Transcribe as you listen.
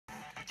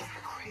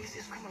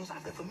craziest criminals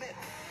I've ever met.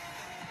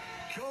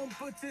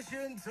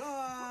 Competition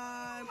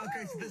time!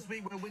 Okay, so this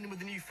week we're winning with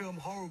the new film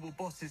Horrible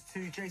Bosses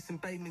 2. Jason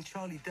Bateman,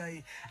 Charlie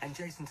Day and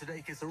Jason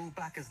Sudeikis are all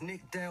back as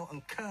Nick, Dale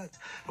and Kurt,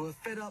 who are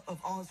fed up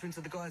of answering to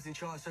the guys in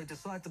charge, so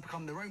decide to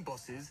become their own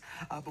bosses.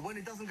 But when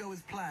it doesn't go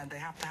as planned, they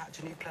have to hatch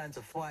a new plan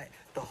to fight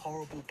the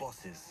horrible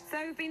bosses.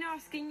 So we've been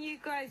asking you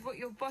guys what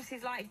your boss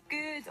is like,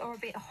 good or a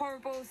bit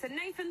horrible. So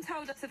Nathan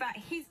told us about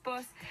his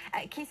boss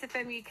at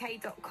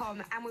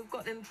kissfmuk.com, and we've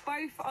got them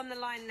both on the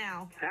line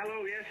now.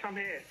 Hello, yes, I'm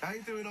here. How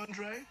you doing,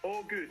 Andre?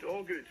 All good,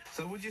 all good.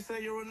 So would you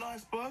say you're a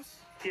nice boss?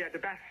 Yeah, the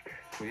best.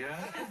 Yeah?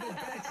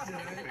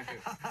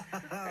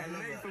 And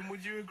Nathan,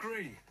 would you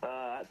agree?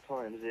 At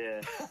times,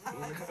 yeah.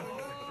 So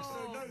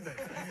no then.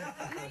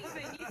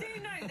 Nathan, you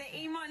do know that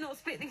he might not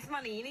split this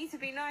money. You need to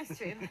be nice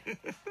to him.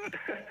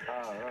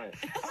 Oh, right.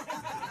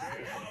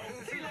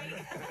 Too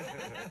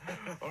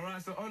late. All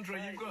right, so Andre,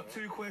 you've got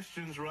 2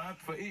 questions, right?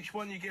 For each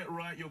one you get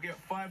right, you'll get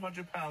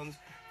 £500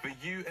 for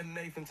you and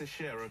Nathan to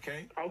share,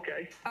 okay?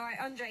 Okay. All right,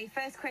 Andre,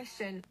 first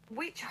question.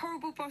 Which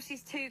Horrible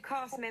Bosses 2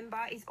 cast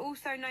member is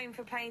also known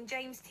for playing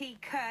James T.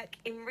 Kirk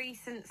in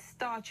recent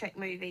Star Trek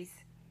movies?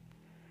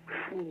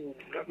 Ooh,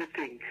 let me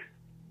think.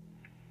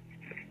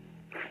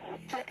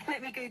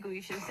 Let me Google,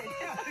 you should have said.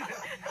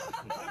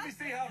 Let me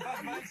see how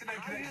fast my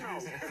internet connection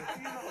is.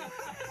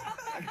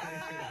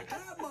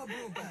 Have my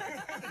bro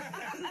back.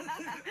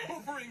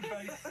 Buffering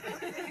face.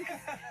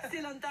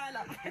 Still on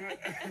dial-up.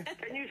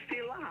 Can you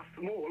still laugh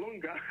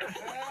longer?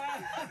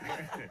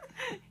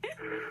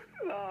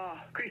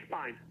 Chris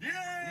Pine.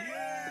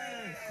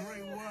 Yes!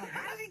 Great work.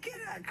 How did he get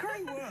that?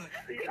 Great work.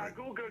 Yeah, I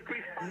googled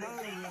Chris Pine. No,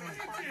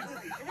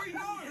 We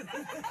know!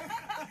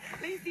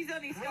 At least he's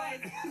honest,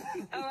 guys.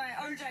 All right,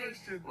 Andre,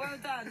 well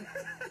done.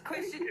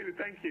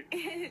 Thank you.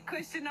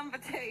 Question number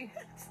 2.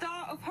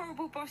 Star of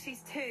Horrible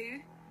Bosses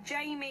 2,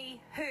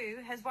 Jamie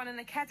Who has won an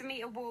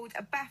Academy Award,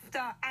 a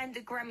BAFTA and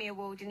a Grammy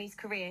Award in his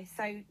career.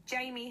 So,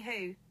 Jamie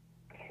Who?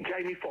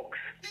 Jamie Foxx.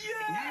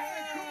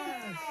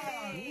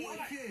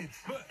 wicked.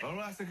 All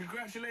right, so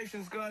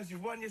congratulations, guys.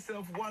 You've won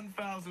yourself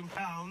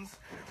 £1,000.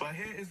 But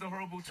here is the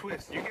horrible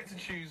twist. You get to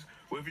choose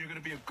whether you're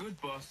going to be a good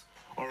boss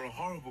or a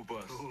horrible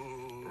boss.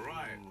 Ooh.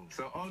 Right.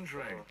 So,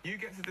 Andre, you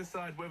get to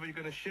decide whether you're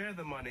going to share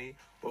the money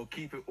or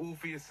keep it all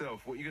for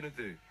yourself. What are you going to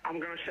do? I'm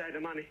going to share the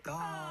money.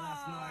 Oh,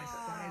 that's nice.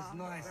 That is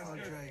nice,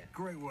 Andre.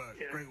 Great work.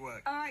 Yeah. Great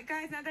work. All right,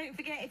 guys, now don't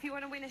forget, if you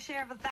want to win a share of